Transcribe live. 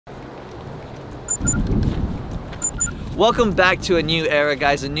Welcome back to a new era,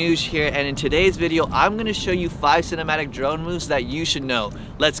 guys. Anuj here, and in today's video I'm going to show you 5 cinematic drone moves that you should know.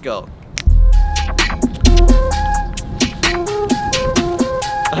 Let's go.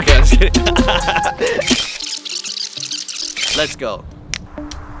 Okay, I'm just kidding. Let's go.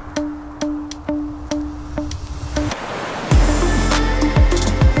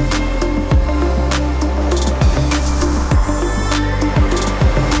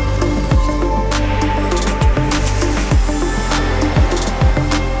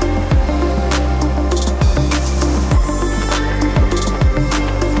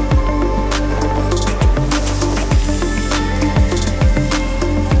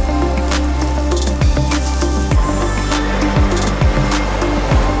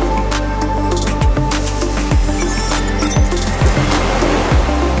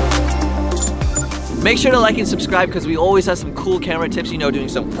 Make sure to like and subscribe because we always have some cool camera tips, you know, doing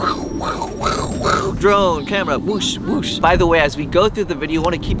some drone, camera, whoosh, whoosh. By the way, as we go through the video, you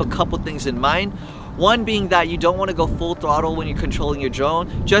want to keep a couple things in mind. One being that you don't want to go full throttle when you're controlling your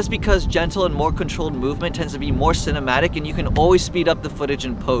drone, just because gentle and more controlled movement tends to be more cinematic and you can always speed up the footage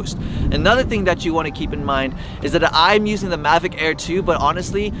in post. Another thing that you want to keep in mind is that I'm using the Mavic Air 2, but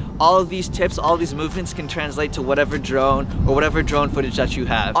honestly, all of these tips, all of these movements can translate to whatever drone or whatever drone footage that you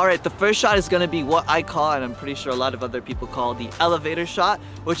have. Alright, the first shot is going to be what I call, and I'm pretty sure a lot of other people call, the elevator shot,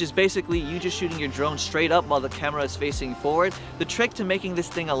 which is basically you just shooting your drone straight up while the camera is facing forward. The trick to making this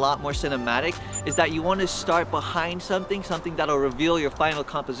thing a lot more cinematic is that you want to start behind something that'll reveal your final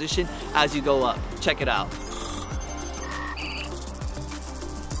composition as you go up. Check it out.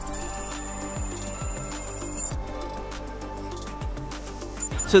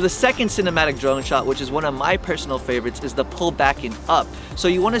 So the second cinematic drone shot, which is one of my personal favorites, is the pull back and up. So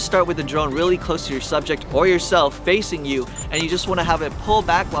you want to start with the drone really close to your subject or yourself facing you, and you just want to have it pull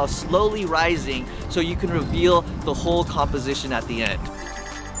back while slowly rising so you can reveal the whole composition at the end.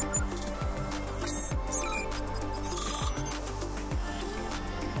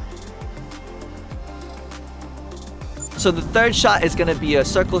 So the third shot is going to be a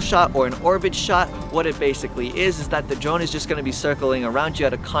circle shot or an orbit shot. What it basically is that the drone is just going to be circling around you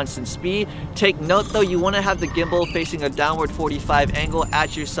at a constant speed. Take note though, you want to have the gimbal facing a downward 45 angle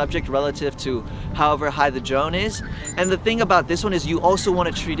at your subject relative to however high the drone is. And the thing about this one is you also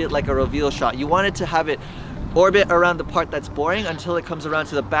want to treat it like a reveal shot. You want it to have it orbit around the part that's boring until it comes around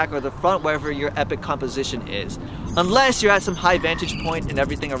to the back or the front, wherever your epic composition is. Unless you're at some high vantage point and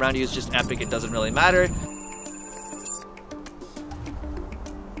everything around you is just epic, it doesn't really matter.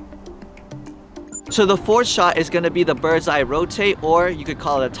 So the fourth shot is going to be the bird's eye rotate, or you could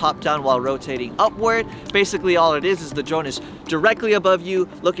call it a top down while rotating upward. Basically all it is the drone is directly above you,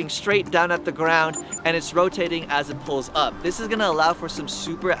 looking straight down at the ground, and it's rotating as it pulls up. This is going to allow for some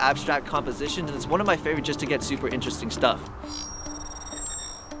super abstract compositions, and it's one of my favorites just to get super interesting stuff.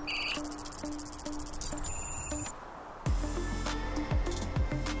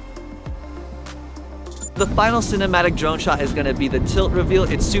 The final cinematic drone shot is going to be the tilt reveal.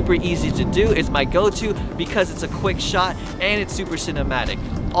 It's super easy to do. It's my go-to because it's a quick shot and it's super cinematic.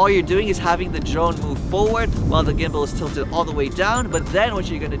 All you're doing is having the drone move forward while the gimbal is tilted all the way down, but then what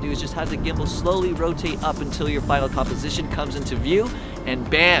you're going to do is just have the gimbal slowly rotate up until your final composition comes into view, and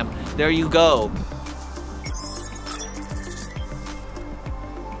bam, there you go.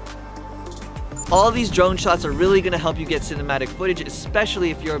 All these drone shots are really going to help you get cinematic footage, especially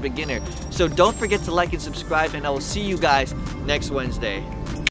if you're a beginner. So don't forget to like and subscribe, and I will see you guys next Wednesday.